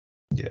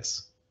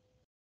Yes.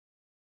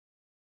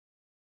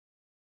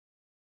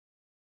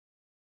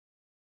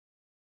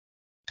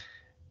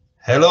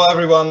 Hello,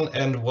 everyone,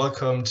 and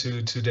welcome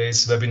to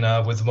today's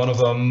webinar with one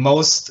of our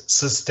most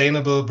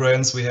sustainable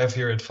brands we have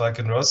here at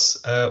Falk&Ross.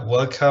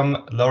 Welcome,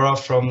 Laura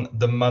from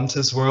the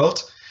Mantis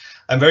world.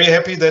 I'm very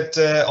happy that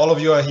all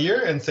of you are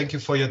here, and thank you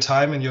for your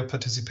time and your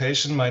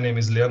participation. My name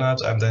is Leonard.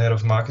 I'm the head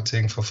of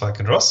marketing for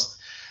Falk&Ross.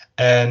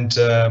 And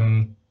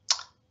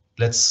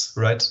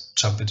let's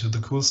jump into the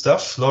cool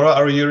stuff. Laura,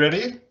 are you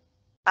ready?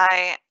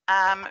 I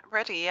am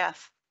ready,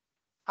 yes.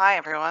 Hi,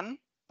 everyone.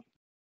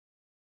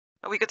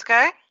 Are we good to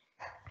go?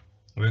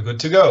 We're good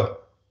to go.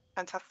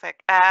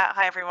 Fantastic.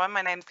 Hi, everyone.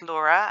 My name's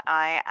Laura.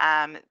 I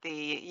am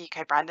the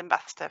UK brand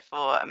ambassador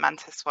for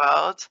Mantis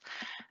World.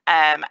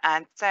 And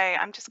today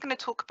I'm just going to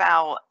talk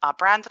about our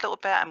brand a little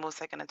bit. I'm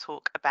also going to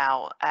talk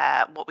about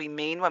what we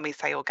mean when we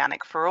say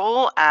organic for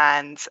all,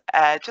 and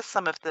just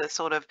some of the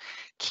sort of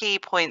key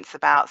points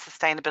about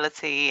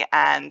sustainability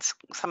and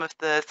some of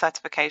the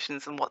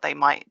certifications and what they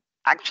might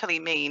actually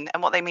mean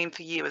and what they mean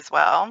for you as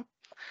well.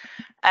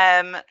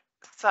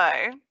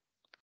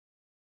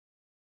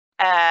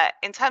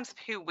 In terms of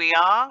who we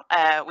are,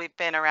 we've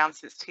been around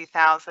since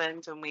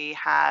 2000 and we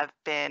have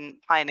been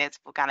pioneers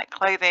of organic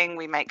clothing.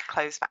 We make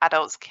clothes for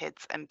adults,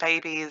 kids and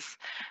babies.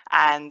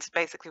 And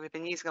basically we've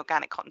been using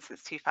organic cotton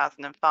since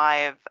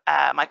 2005.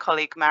 My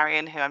colleague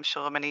Marion, who I'm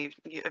sure many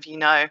of you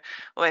know,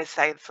 always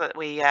says that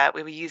we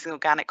were using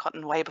organic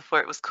cotton way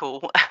before it was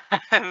cool.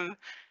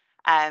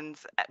 And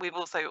we've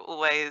also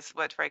always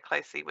worked very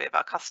closely with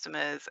our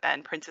customers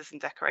and printers and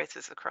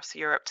decorators across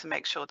Europe to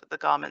make sure that the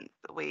garments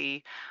that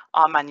we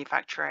are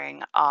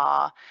manufacturing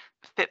are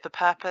fit for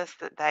purpose,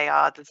 that they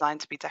are designed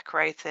to be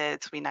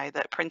decorated. We know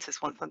that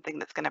printers want something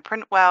that's going to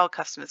print well,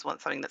 customers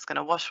want something that's going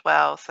to wash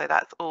well. So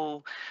that's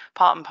all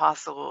part and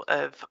parcel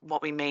of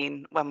what we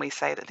mean when we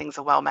say that things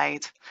are well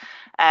made.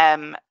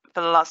 For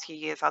the last few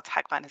years, our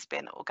tagline has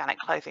been organic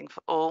clothing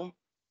for all.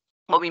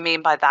 What we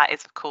mean by that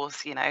is, of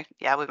course,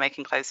 we're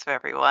making clothes for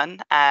everyone.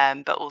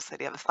 But also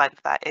the other side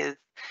of that is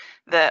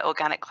that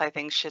organic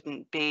clothing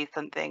shouldn't be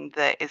something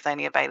that is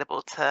only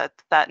available to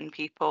certain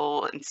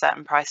people in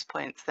certain price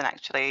points. And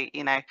actually,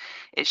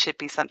 it should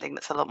be something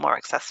that's a lot more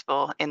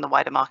accessible in the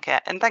wider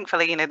market. And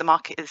thankfully, the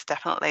market is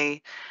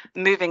definitely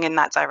moving in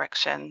that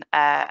direction.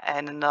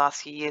 And in the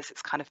last few years,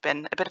 it's kind of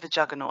been a bit of a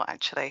juggernaut,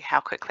 actually,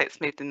 how quickly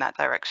it's moved in that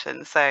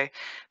direction. So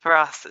for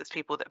us, as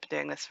people that have been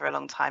doing this for a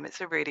long time,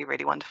 it's a really,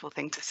 really wonderful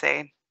thing to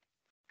see.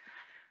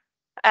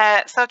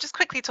 So I'll just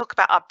quickly talk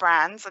about our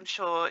brands. I'm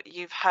sure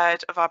you've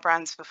heard of our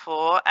brands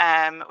before.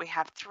 We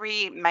have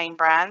three main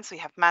brands. We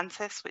have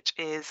Mantis, which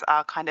is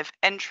our kind of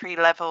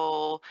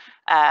entry-level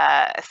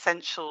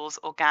essentials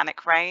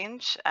organic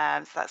range.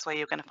 So that's where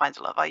you're going to find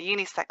a lot of our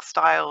unisex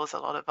styles, a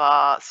lot of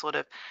our sort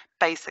of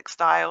basic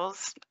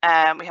styles.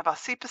 We have our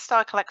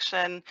Superstar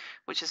collection,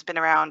 which has been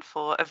around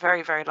for a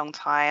very, very long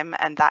time,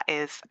 and that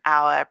is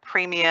our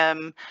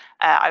premium,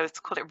 I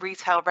would call it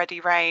retail ready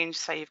range.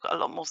 So you've got a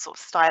lot more sort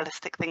of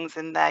stylistic things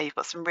in there. You've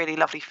got some really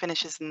lovely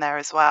finishes in there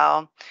as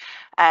well.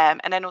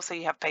 And then also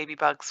you have Baby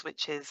Bugs,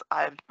 which is,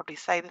 I would probably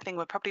say, the thing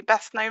we're probably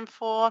best known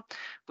for.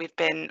 We've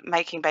been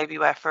making baby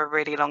wear for a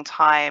really long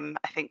time.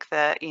 I think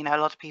that, a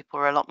lot of people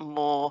are a lot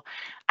more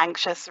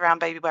anxious around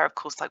baby wear. Of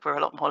course, like we're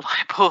a lot more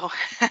liable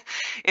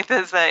if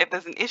there's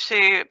an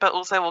issue, but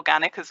also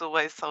organic has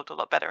always sold a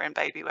lot better in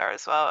baby wear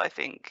as well. I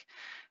think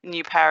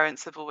new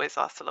parents have always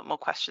asked a lot more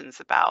questions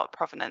about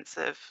provenance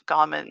of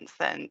garments,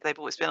 and they've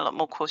always been a lot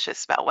more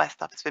cautious about where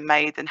stuff has been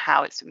made and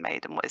how it's been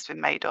made and what it's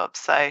been made of.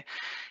 So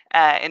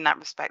in that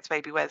respect,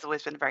 baby wear has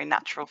always been a very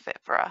natural fit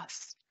for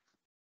us.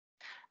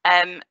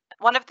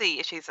 One of the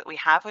issues that we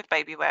have with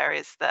baby wear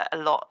is that a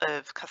lot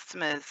of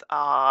customers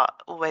are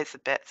always a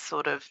bit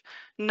sort of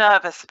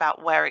nervous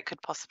about where it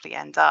could possibly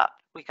end up.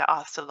 We get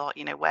asked a lot,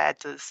 where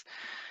does,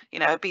 a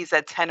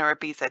BZ10 or a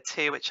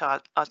BZ2, which are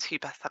our two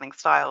best-selling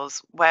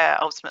styles, where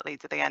ultimately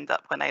do they end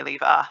up when they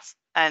leave us?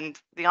 And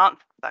the answer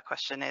to that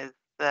question is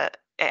that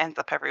it ends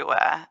up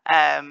everywhere.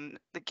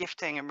 The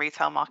gifting and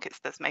retail markets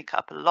does make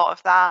up a lot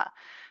of that.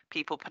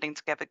 People putting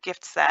together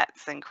gift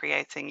sets and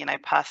creating,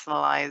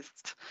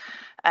 personalized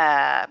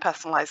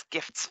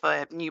gifts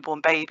for newborn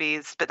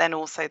babies, but then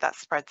also that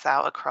spreads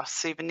out across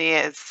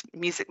souvenirs.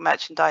 Music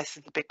merchandise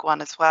is a big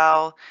one as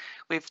well.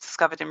 We've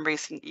discovered in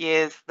recent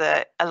years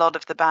that a lot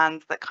of the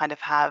bands that kind of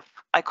have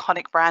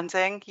iconic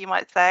branding, you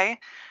might say,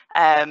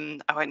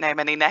 I won't name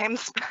any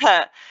names,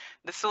 but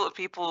the sort of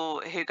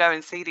people who go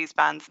and see these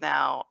bands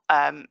now,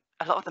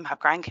 a lot of them have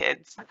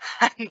grandkids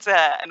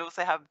and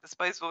also have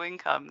disposable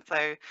income,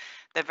 so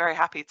they're very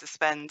happy to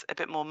spend a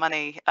bit more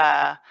money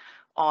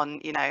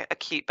on a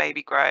cute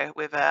baby grow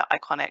with an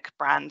iconic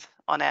brand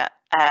on it.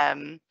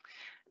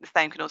 The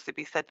same can also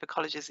be said for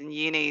colleges and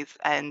unis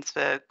and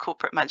for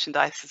corporate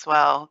merchandise as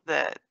well,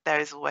 that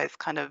there's always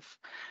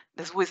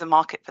a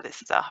market for this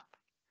stuff.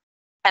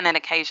 And then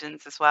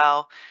occasions as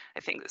well.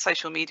 I think that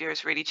social media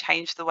has really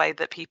changed the way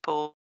that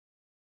people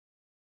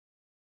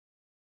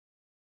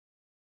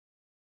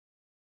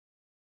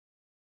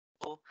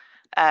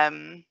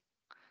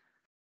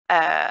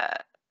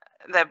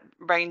their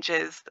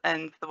ranges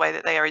and the way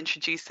that they are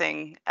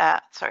introducing.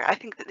 Sorry, I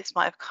think that this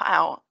might have cut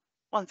out.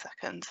 1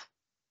 second.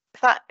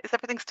 Is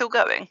everything still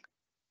going?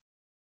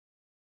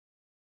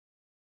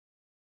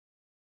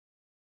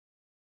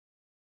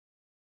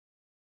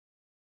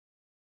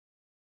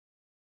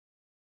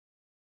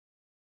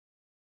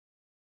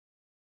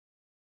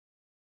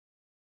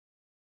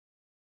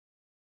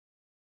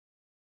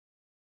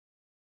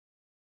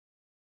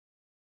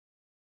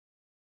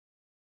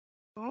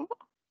 Ooh.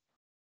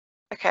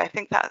 Okay, I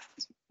think that's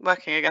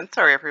working again.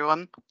 Sorry,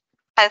 everyone.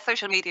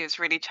 Social media has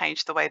really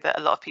changed the way that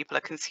a lot of people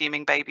are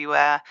consuming baby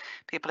wear.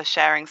 People are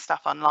sharing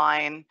stuff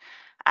online,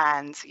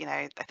 and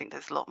I think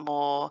there's a lot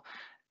more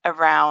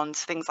around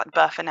things like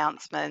birth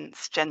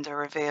announcements, gender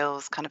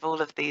reveals, kind of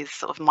all of these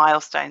sort of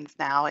milestones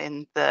now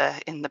in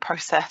the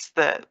process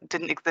that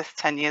didn't exist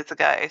 10 years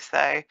ago.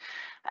 So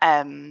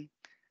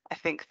I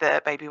think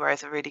that baby wear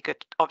is a really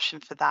good option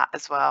for that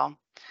as well.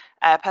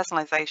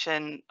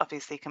 Personalization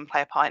obviously can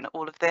play a part in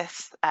all of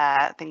this.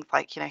 Things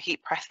like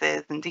heat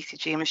presses and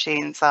DCG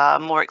machines are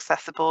more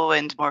accessible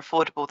and more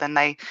affordable than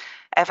they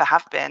ever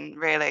have been,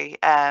 really.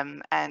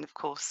 And of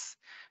course,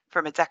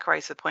 from a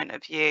decorator point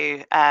of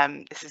view,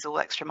 this is all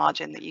extra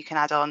margin that you can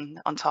add on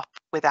top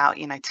without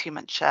too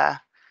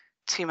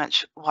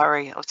much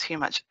worry or too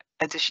much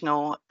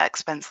additional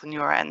expense on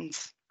your end.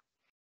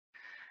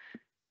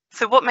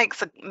 So what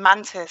makes a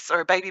mantis or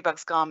a baby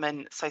bugs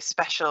garment so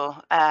special,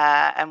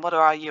 and what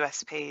are our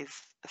USPs?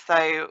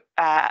 So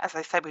as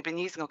I said, we've been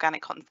using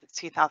organic cotton since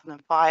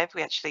 2005.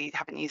 We actually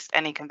haven't used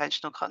any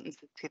conventional cotton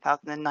since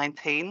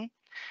 2019.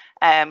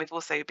 We've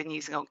also been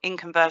using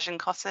in-conversion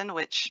cotton,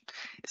 which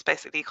is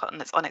basically cotton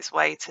that's on its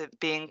way to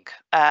being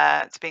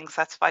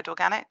certified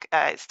organic.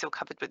 It's still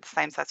covered with the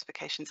same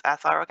certifications as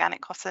our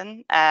organic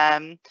cotton.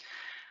 And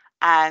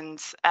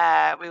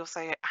we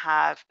also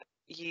have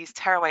used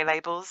tearaway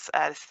labels.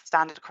 This is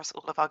standard across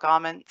all of our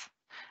garments.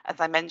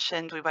 As I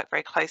mentioned, we work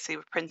very closely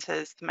with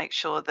printers to make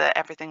sure that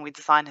everything we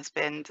design has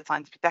been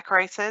designed to be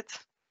decorated.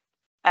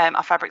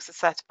 Our fabrics are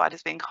certified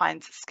as being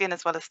kind to skin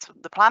as well as to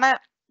the planet,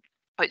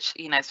 which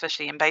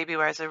especially in baby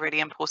wear is a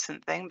really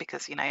important thing,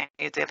 because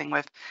you're dealing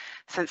with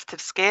sensitive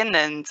skin,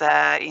 and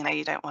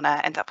you don't want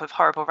to end up with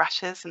horrible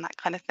rashes and that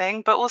kind of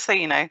thing. But also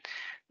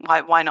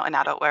why not in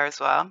adult wear as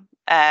well?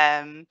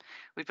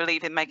 We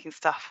believe in making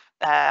stuff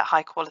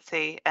high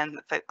quality and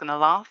that's going to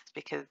last,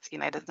 because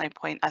there's no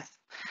point us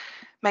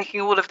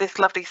making all of this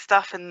lovely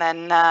stuff and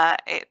then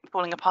it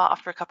falling apart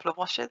after a couple of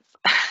washes.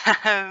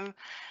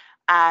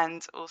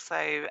 And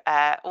also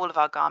all of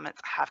our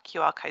garments have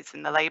QR codes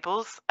in the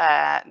labels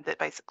that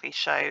basically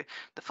show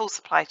the full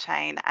supply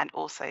chain and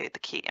also the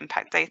key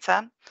impact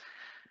data.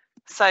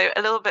 So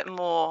a little bit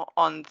more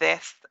on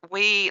this.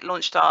 We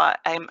launched our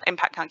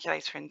impact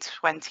calculator in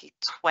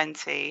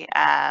 2020,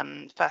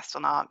 first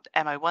on our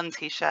MO1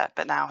 t-shirt,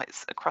 but now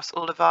it's across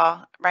all of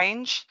our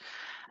range.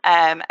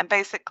 And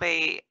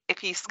basically,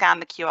 if you scan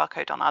the QR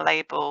code on our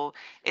label,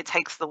 it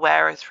takes the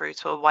wearer through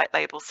to a white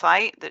label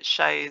site that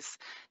shows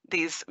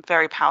these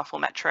very powerful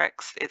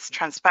metrics. It's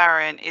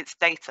transparent, it's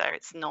data,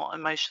 it's not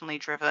emotionally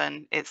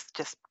driven, it's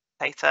just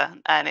data,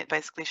 and it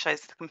basically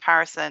shows the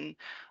comparison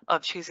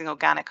of choosing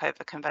organic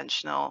over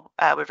conventional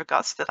with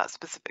regards to that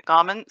specific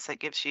garment. So it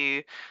gives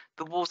you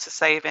the water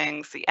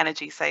savings, the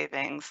energy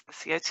savings, the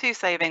CO2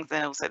 savings,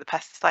 and also the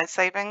pesticide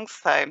savings.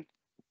 So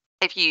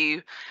if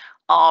you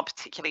are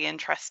particularly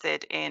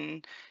interested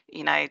in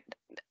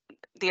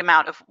the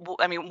amount of,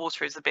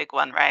 water is a big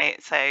one, right?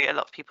 So a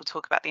lot of people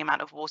talk about the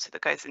amount of water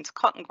that goes into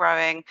cotton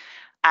growing.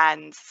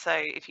 And so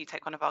if you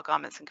take one of our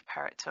garments and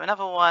compare it to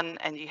another one,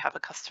 and you have a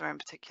customer in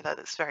particular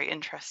that's very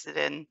interested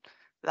in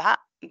that,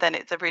 then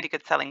it's a really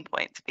good selling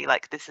point to be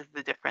like, this is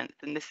the difference,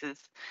 and it's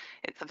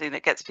something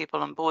that gets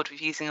people on board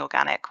with using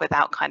organic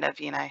without kind of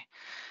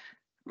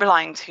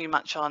relying too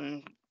much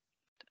on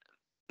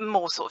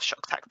more sort of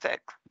shock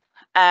tactics.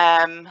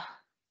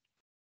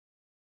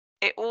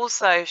 It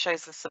also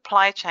shows the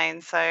supply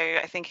chain. So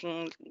I think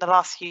in the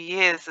last few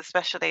years,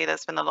 especially,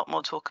 there's been a lot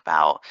more talk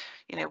about,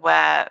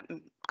 where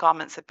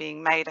garments are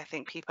being made. I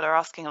think people are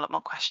asking a lot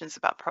more questions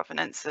about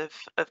provenance of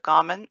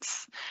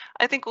garments.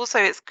 I think also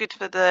it's good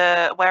for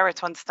the wearer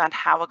to understand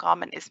how a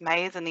garment is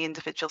made and the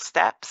individual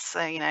steps.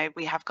 So,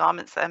 we have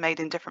garments that are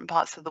made in different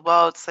parts of the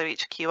world. So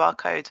each QR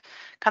code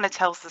kind of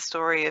tells the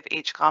story of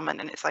each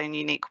garment in its own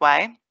unique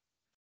way.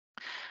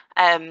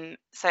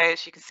 So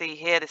as you can see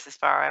here, this is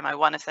for our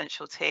MO1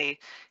 essential tee. It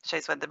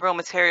shows where the raw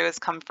materials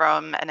come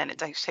from, and then it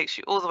takes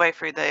you all the way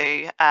through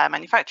the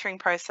manufacturing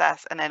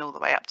process, and then all the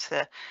way up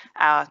to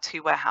our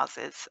 2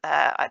 warehouses,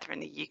 either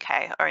in the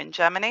UK or in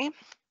Germany.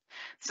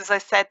 So as I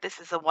said, this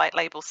is a white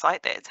label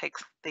site that it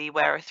takes the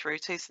wearer through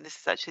to. So this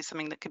is actually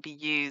something that can be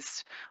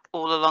used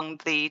all along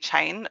the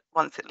chain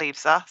once it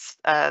leaves us.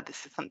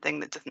 This is something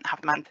that doesn't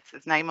have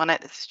Mantis's name on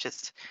it. This is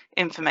just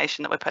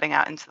information that we're putting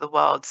out into the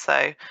world.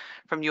 So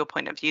from your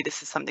point of view,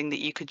 this is something that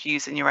you could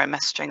use in your own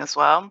messaging as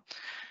well.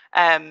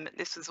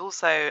 This is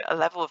also a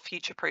level of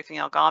future-proofing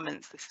our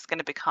garments. This is going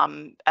to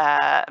become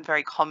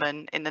very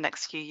common in the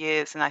next few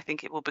years, and I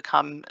think it will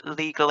become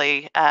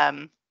legally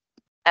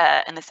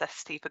a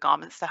necessity for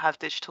garments to have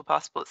digital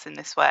passports in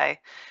this way.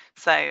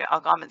 So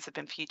our garments have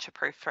been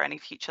future-proof for any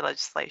future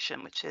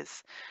legislation, which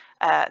is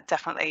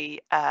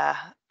definitely a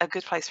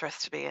good place for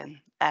us to be in,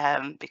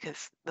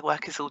 because the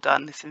work is all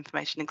done, this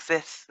information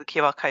exists, the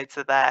QR codes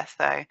are there.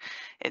 So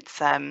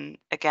it's,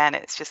 again,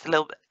 it's just a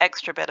little bit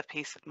extra bit of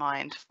peace of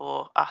mind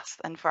for us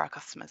and for our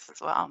customers as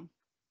well.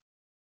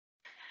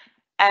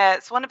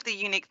 So one of the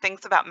unique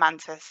things about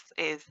Mantis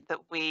is that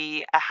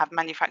we have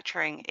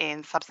manufacturing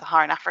in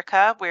sub-Saharan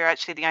Africa. We're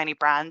actually the only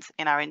brand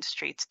in our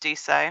industry to do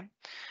so.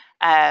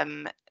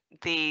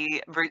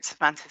 The roots of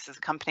Mantis as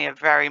a company are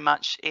very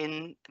much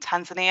in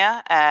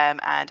Tanzania,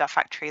 and our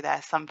factory there,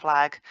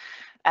 Sunflag,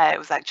 it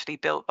was actually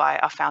built by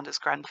our founder's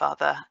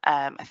grandfather,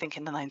 I think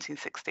in the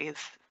 1960s.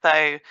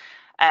 So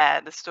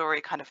the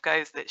story kind of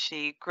goes that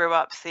she grew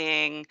up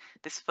seeing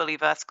this fully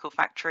vertical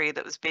factory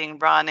that was being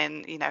run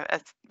in, a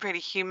really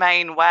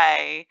humane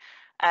way,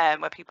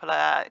 where people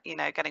are,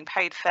 getting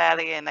paid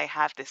fairly and they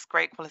have this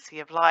great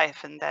quality of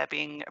life and they're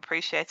being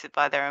appreciated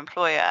by their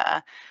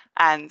employer.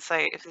 And so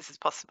if this is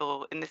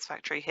possible in this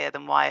factory here,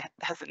 then why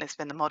hasn't this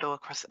been the model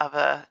across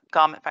other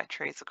garment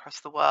factories across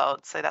the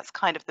world? So that's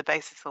kind of the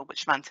basis on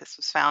which Mantis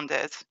was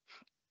founded.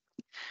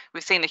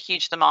 We've seen a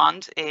huge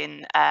demand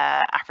in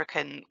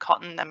African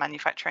cotton and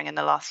manufacturing in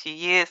the last few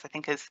years. I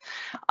think as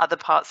other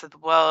parts of the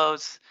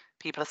world,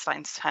 people are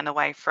starting to turn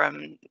away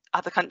from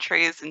other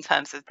countries in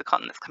terms of the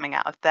cotton that's coming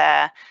out of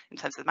there, in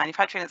terms of the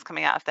manufacturing that's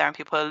coming out of there, and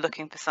people are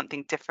looking for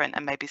something different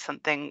and maybe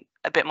something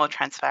a bit more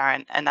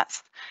transparent. And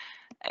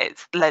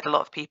it's led a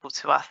lot of people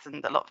to us,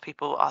 and a lot of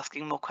people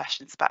asking more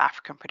questions about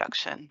African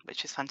production,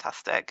 which is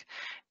fantastic.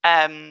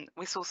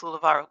 We source all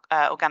of our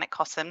organic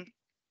cotton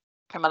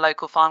from a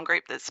local farm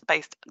group that's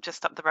based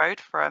just up the road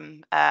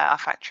from our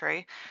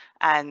factory,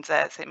 and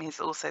so it means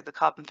also the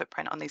carbon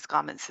footprint on these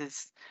garments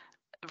is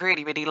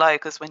really, really low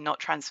because we're not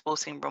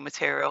transporting raw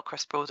material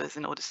across borders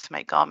in order to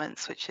make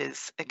garments, which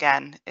is,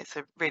 again, it's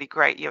a really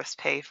great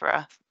USP for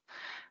us.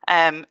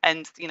 And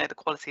the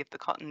quality of the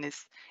cotton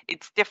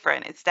it's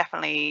different. It's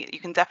definitely, you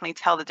can definitely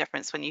tell the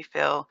difference when you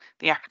feel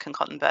the African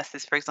cotton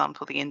versus, for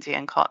example, the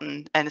Indian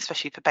cotton, and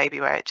especially for baby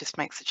wear, it just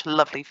makes such a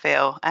lovely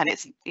feel, and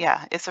it's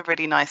a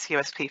really nice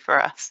USP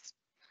for us.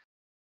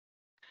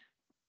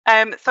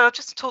 So I'll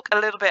just talk a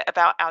little bit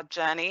about our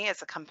journey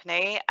as a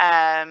company.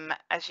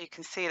 As you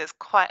can see, there's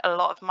quite a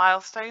lot of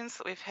milestones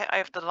that we've hit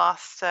over the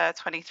last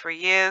 23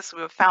 years.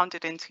 We were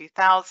founded in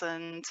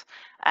 2000,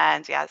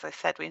 and as I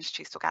said, we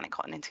introduced organic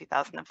cotton in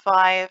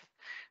 2005.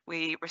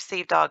 We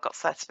received our GOT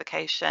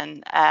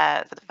certification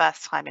for the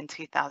first time in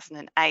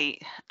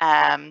 2008.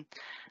 And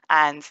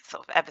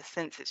sort of ever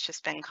since, it's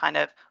just been kind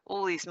of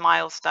all these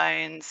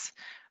milestones,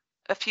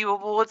 a few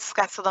awards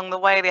scattered along the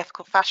way: the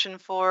Ethical Fashion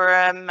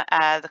Forum,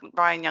 the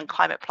Ryan Young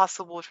Climate Plus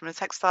Award from the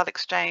Textile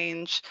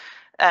Exchange,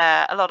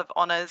 a lot of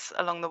honours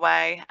along the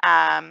way,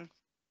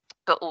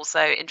 but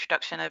also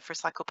introduction of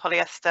recycled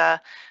polyester,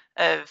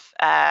 of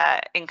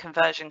in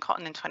conversion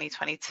cotton in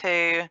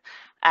 2022,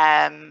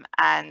 and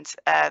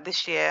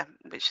this year,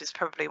 which is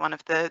probably one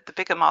of the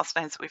bigger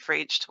milestones we've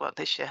reached, well,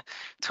 this year,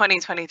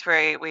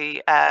 2023,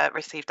 we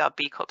received our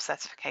B Corp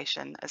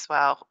certification as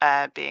well,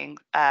 being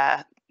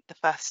the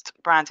first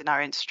brand in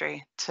our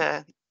industry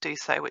to do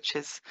so, which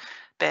has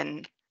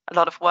been a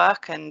lot of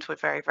work, and we're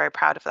very, very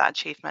proud of that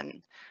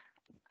achievement.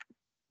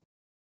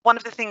 One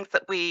of the things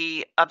that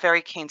we are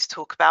very keen to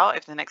talk about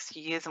over the next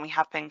few years, and we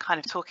have been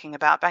kind of talking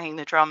about, banging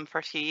the drum for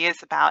a few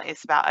years about,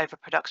 is about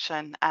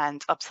overproduction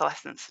and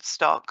obsolescence of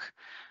stock.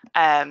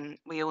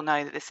 We all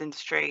know that this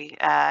industry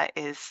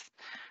is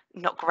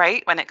not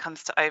great when it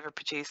comes to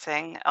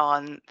overproducing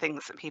on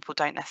things that people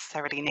don't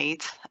necessarily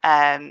need.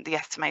 The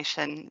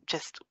estimation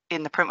just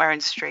in the printwear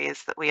industry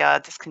is that we are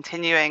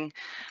discontinuing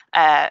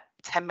 10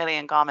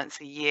 million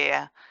garments a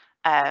year,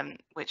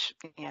 which,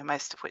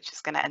 most of which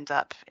is going to end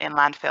up in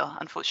landfill,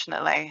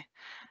 unfortunately.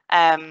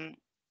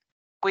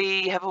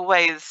 We have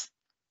always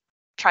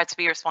tried to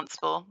be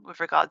responsible with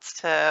regards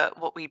to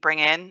what we bring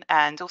in,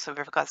 and also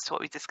with regards to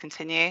what we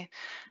discontinue.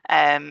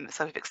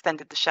 So we've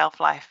extended the shelf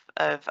life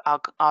of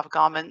our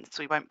garments.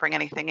 We won't bring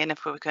anything in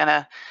if we were going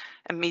to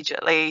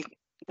immediately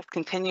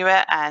discontinue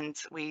it, and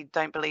we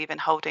don't believe in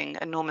holding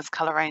enormous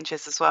colour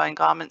ranges as well in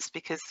garments,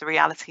 because the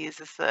reality is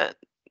that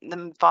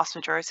the vast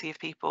majority of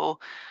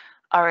people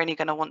are only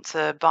going to want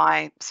to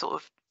buy sort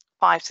of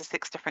 5 to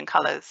 6 different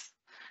colours.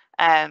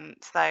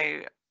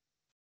 So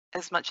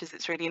as much as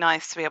it's really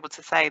nice to be able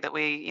to say that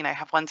we,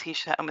 have one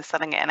t-shirt and we're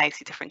selling it in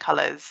 80 different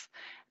colours,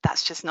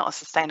 that's just not a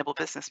sustainable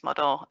business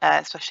model,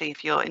 especially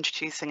if you're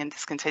introducing and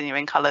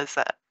discontinuing colours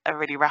at a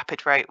really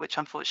rapid rate, which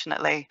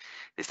unfortunately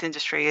this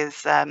industry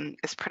is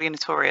pretty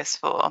notorious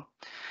for.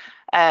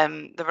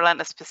 The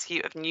relentless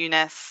pursuit of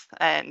newness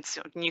and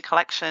sort of new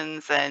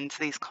collections and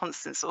these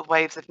constant sort of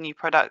waves of new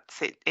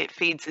products, it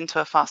feeds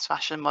into a fast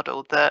fashion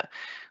model that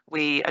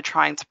we are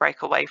trying to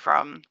break away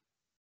from.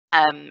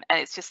 And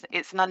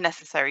it's an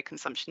unnecessary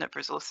consumption of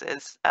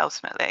resources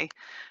ultimately,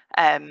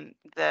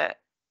 that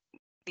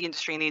the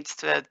industry needs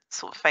to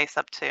sort of face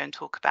up to and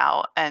talk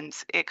about. And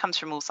it comes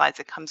from all sides.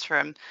 It comes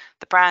from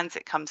the brands,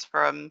 it comes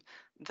from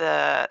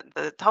the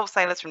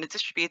wholesalers, from the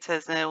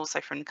distributors, and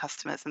also from the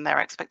customers and their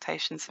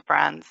expectations of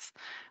brands.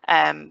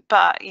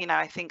 But you know,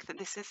 I think that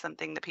this is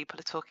something that people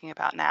are talking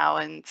about now,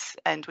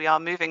 and we are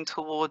moving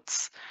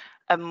towards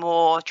a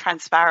more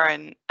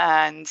transparent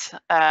and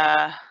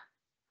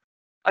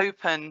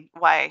open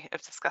way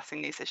of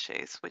discussing these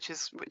issues, which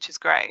is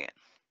great.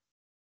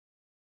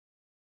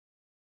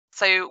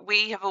 So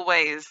we have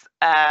always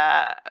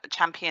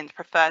championed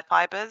preferred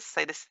fibers.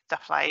 So this is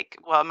stuff like,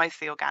 well,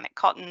 mostly organic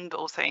cotton, but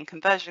also in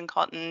conversion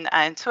cotton,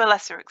 and to a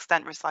lesser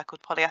extent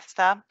recycled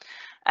polyester.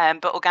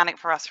 But organic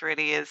for us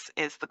really is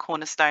the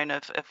cornerstone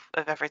of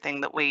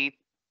everything that we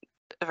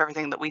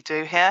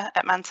do here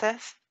at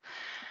Mantis.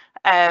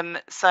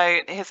 So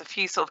here's a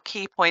few sort of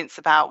key points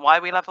about why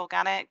we love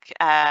organic.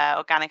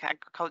 Organic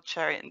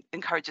agriculture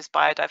encourages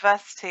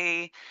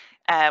biodiversity.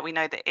 We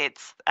know that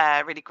it's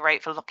really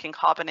great for locking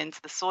carbon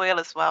into the soil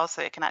as well,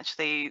 so it can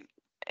actually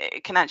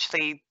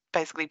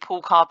basically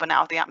pull carbon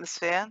out of the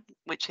atmosphere,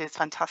 which is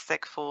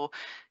fantastic for,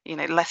 you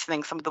know,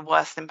 lessening some of the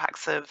worst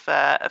impacts of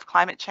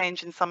climate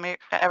change in some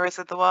areas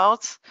of the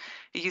world.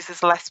 It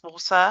uses less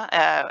water,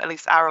 at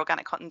least our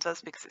organic cotton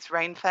does, because it's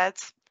rain fed.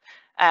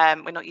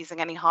 We're not using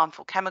any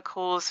harmful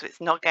chemicals, so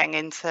it's not getting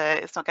into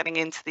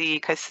the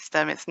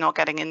ecosystem. It's not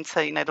getting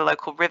into, you know, the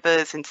local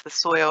rivers, into the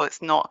soil.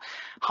 It's not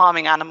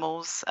harming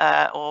animals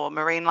or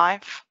marine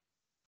life.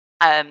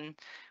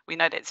 We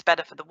know that it's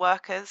better for the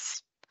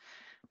workers,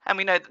 and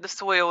we know that the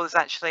soil is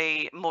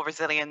actually more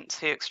resilient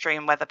to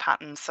extreme weather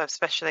patterns. So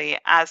especially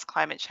as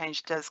climate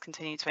change does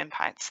continue to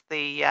impact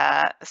the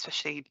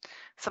especially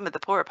some of the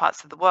poorer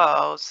parts of the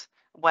world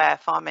where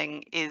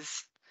farming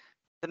is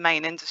the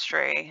main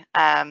industry,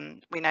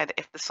 we know that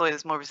if the soil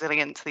is more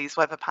resilient to these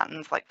weather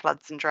patterns like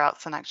floods and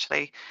droughts, and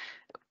actually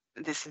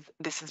this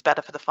is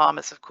better for the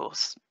farmers, of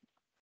course.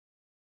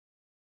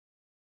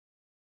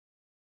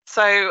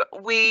 So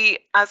we,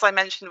 as I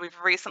mentioned, we've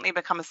recently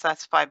become a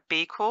certified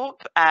B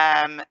Corp.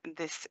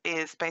 This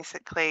is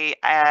basically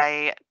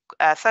a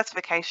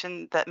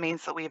certification that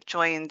means that we have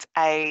joined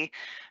a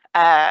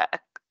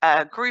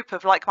group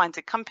of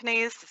like-minded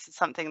companies. This is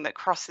something that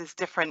crosses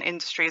different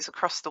industries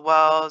across the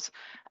world,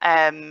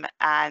 and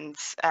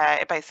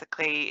it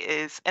basically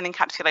is an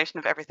encapsulation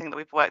of everything that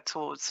we've worked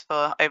towards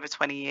for over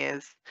 20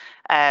 years.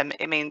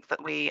 It means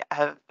that we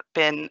have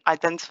been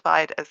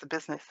identified as a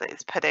business that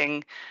is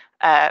putting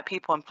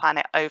people and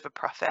planet over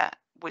profit,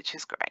 which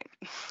is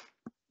great.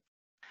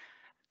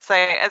 So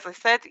as I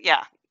said,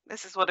 yeah,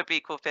 this is what a B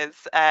Corp is.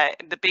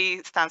 The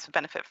B stands for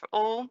benefit for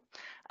all.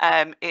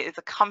 It is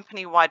a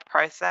company-wide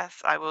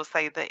process. I will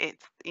say that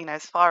it's, you know,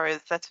 as far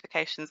as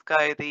certifications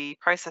go, the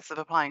process of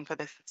applying for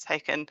this has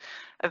taken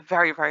a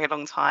very, very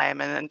long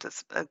time, and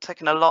it's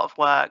taken a lot of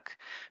work.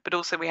 But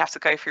also we have to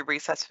go through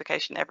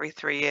recertification every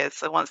 3 years.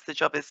 So once the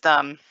job is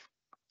done,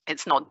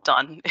 it's not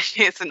done.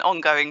 It's an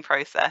ongoing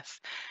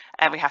process,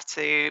 and we have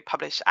to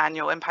publish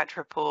annual impact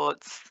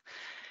reports.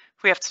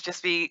 We have to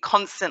just be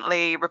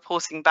constantly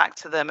reporting back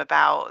to them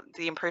about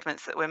the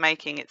improvements that we're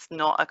making. It's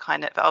not a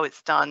kind of, oh,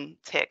 it's done,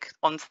 tick,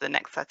 on to the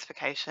next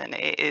certification.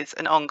 It is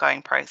an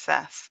ongoing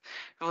process.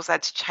 We've also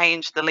had to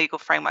change the legal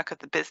framework of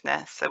the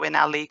business, so we're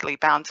now legally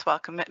bound to our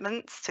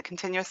commitments to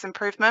continuous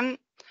improvement.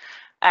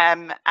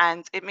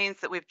 And it means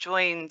that we've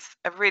joined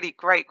a really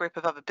great group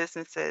of other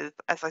businesses,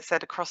 as I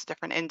said, across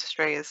different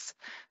industries.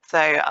 So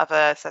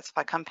other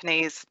certified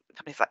companies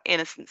like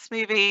Innocent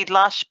Smoothie,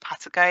 Lush,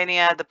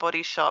 Patagonia, The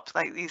Body Shop,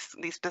 like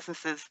these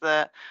businesses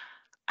that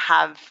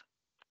are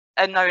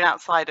known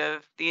outside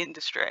of the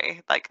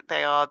industry. Like,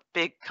 they are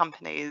big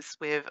companies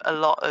with a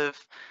lot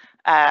of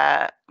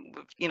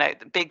you know,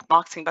 big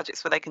marketing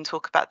budgets where they can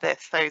talk about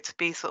this. So to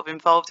be sort of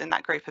involved in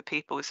that group of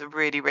people is a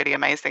really, really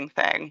amazing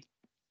thing.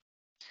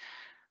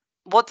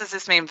 What does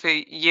this mean for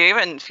you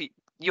and for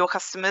your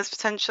customers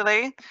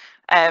potentially?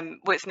 Well,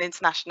 it's an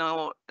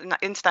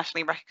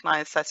internationally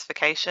recognized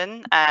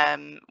certification,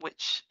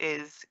 which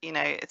is, you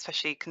know,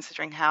 especially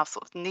considering how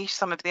sort of niche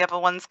some of the other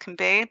ones can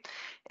be,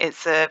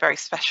 it's a very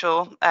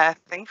special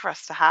thing for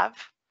us to have.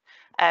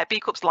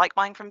 B Corps like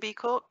buying from B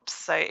Corps,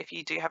 so if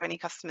you do have any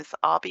customers that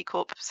are B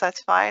Corp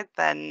certified,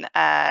 then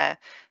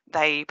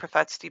they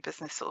prefer to do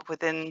business sort of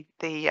within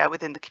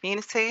the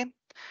community.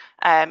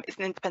 It's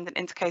an independent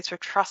indicator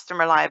of trust and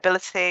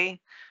reliability,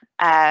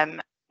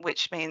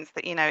 which means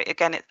that, you know,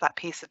 again, it's that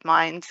peace of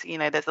mind. You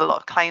know, there's a lot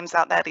of claims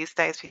out there these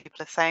days.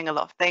 People are saying a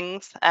lot of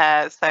things,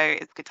 so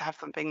it's good to have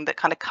something that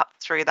kind of cuts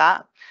through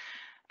that.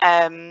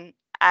 And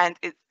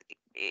it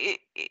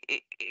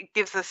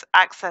gives us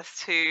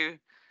access to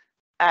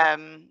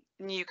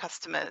new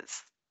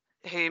customers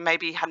who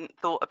maybe hadn't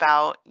thought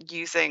about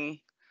using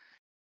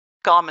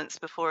garments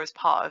before as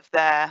part of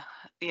their,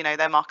 you know,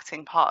 their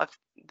marketing, part of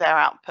their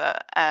output.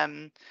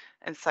 And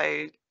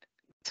so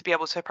to be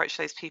able to approach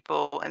those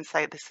people and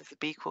say this is a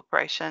B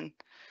Corporation,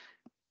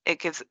 it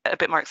gives a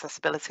bit more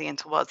accessibility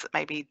into worlds that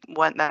maybe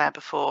weren't there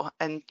before,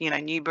 and, you know,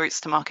 new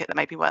routes to market that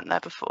maybe weren't there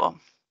before.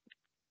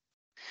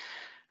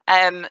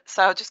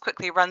 So I'll just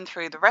quickly run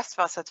through the rest of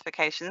our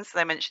certifications. As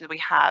I mentioned, we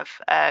have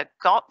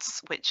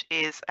GOTS, which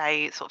is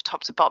a sort of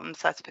top to bottom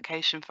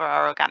certification for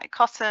our organic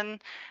cotton.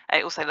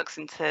 It also looks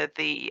into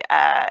the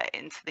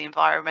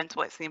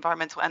environmental, it's the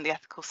environmental and the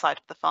ethical side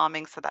of the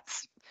farming. So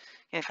that's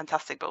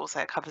fantastic, but also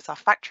it covers our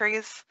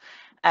factories.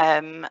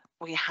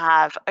 We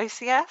have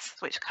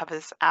OCS, which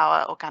covers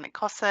our organic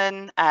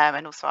cotton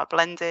and also our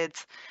blended.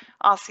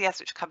 RCS,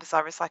 which covers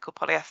our recycled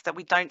polyester.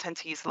 We don't tend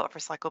to use a lot of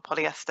recycled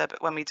polyester,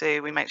 but when we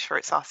do, we make sure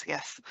it's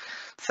RCS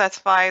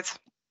certified.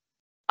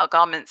 Our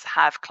garments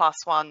have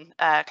class 1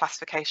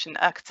 classification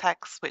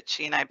Architects,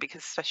 which,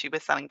 because especially we're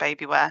selling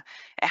baby wear,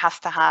 it has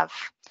to have.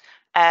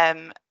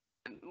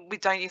 We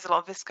don't use a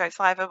lot of viscose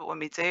either, but when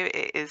we do,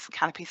 it is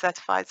canopy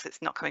certified, so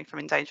it's not coming from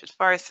endangered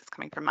forests, it's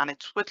coming from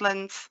managed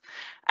woodlands.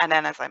 And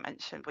then, as I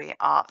mentioned, we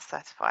are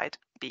certified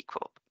B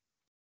Corp.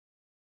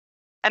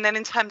 And then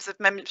in terms of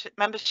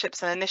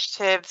memberships and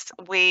initiatives,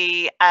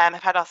 we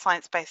have had our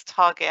science-based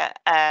target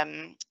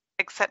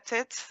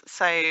accepted.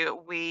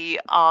 So we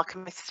are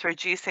committed to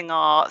reducing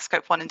our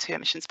scope 1 and 2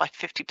 emissions by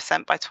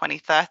 50% by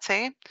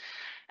 2030.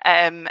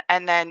 And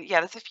then,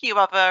 there's a few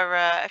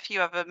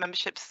other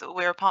memberships that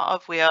we're a part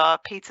of. We are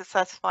PETA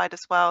certified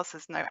as well, so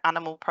there's no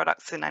animal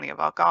products in any of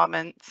our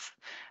garments.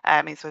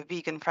 Means we're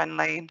vegan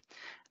friendly.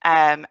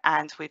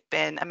 And we've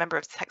been a member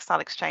of Textile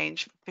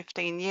Exchange for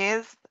 15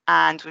 years.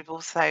 And we've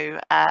also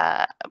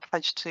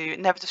pledged to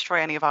never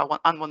destroy any of our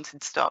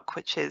unwanted stock,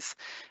 which is,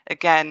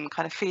 again,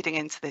 kind of feeding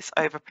into this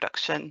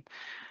overproduction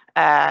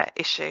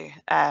issue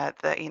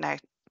that,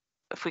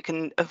 if we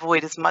can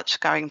avoid as much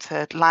going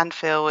to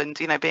landfill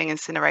and, being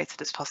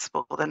incinerated as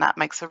possible, then that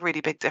makes a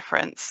really big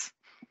difference.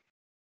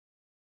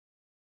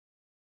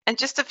 And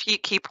just a few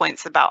key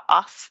points about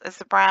us as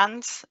a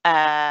brand.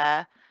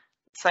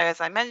 So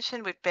as I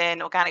mentioned, we've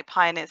been organic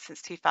pioneers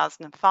since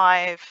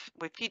 2005.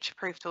 We've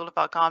future-proofed all of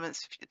our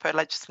garments for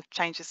legislative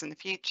changes in the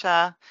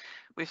future.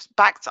 We've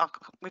backed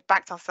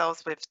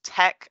ourselves with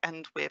tech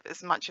and with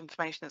as much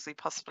information as we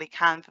possibly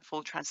can for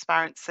full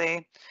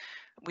transparency.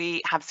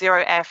 We have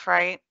zero air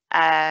freight,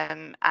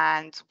 and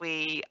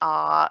we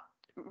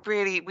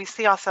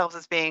see ourselves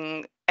as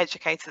being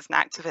educators and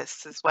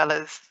activists, as well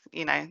as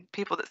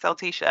people that sell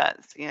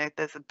t-shirts.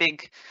 There's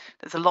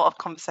a lot of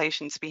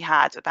conversation to be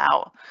had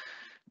about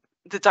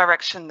the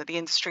direction that the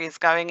industry is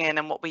going in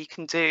and what we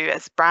can do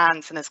as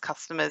brands and as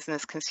customers and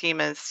as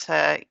consumers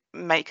to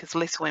make as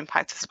little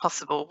impact as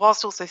possible,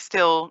 whilst also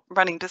still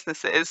running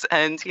businesses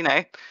and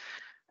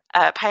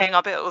paying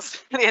our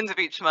bills at the end of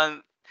each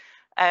month.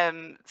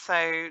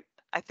 So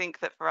I think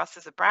that for us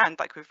as a brand,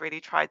 we've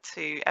really tried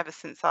to, ever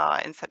since our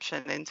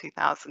inception in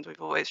 2000,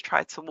 we've always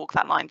tried to walk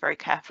that line very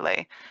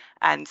carefully.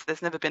 And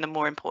there's never been a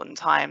more important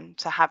time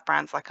to have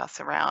brands like us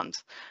around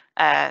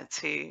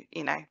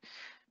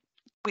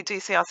we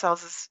do see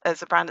ourselves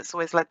as a brand that's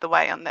always led the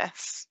way on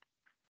this,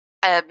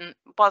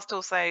 whilst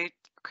also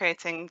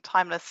creating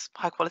timeless,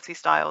 high-quality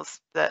styles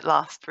that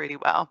last really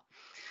well.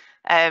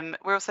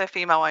 We're also a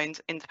female-owned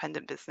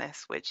independent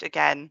business, which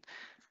again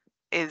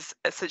is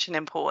such an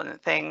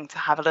important thing to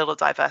have a little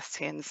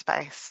diversity in the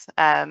space,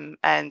 and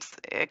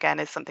again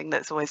is something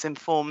that's always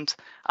informed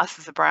us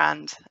as a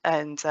brand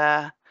and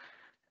the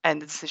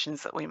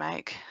decisions that we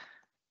make.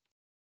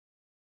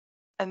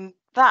 And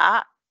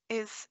that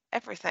is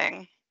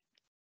everything.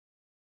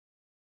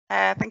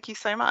 Thank you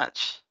so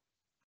much.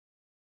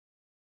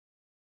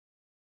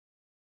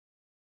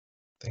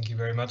 Thank you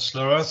very much,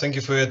 Laura. Thank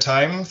you for your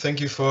time.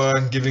 Thank you for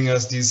giving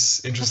us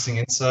these interesting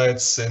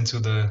insights into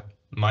the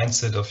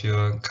mindset of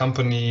your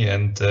company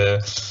and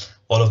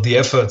all of the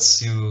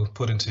efforts you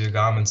put into your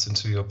garments,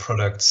 into your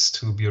products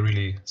to be a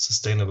really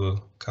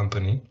sustainable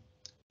company.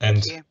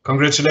 And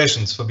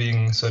congratulations for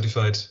being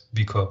certified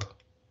B Corp.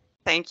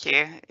 Thank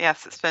you.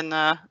 Yes, it's been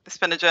a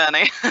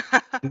journey.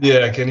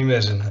 Yeah, I can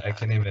imagine. I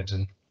can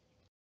imagine.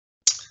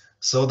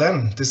 So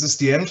then, this is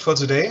the end for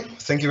today.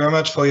 Thank you very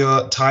much for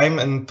your time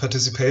and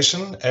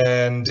participation.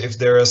 And if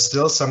there are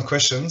still some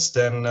questions,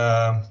 then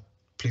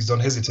please don't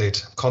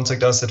hesitate.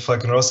 Contact us at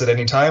Falk&Ross at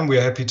any time. We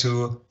are happy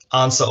to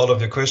answer all of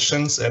your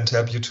questions and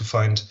help you to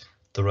find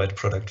the right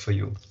product for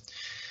you.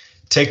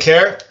 Take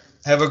care,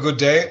 have a good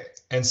day,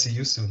 and see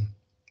you soon.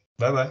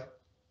 Bye-bye.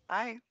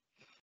 Bye.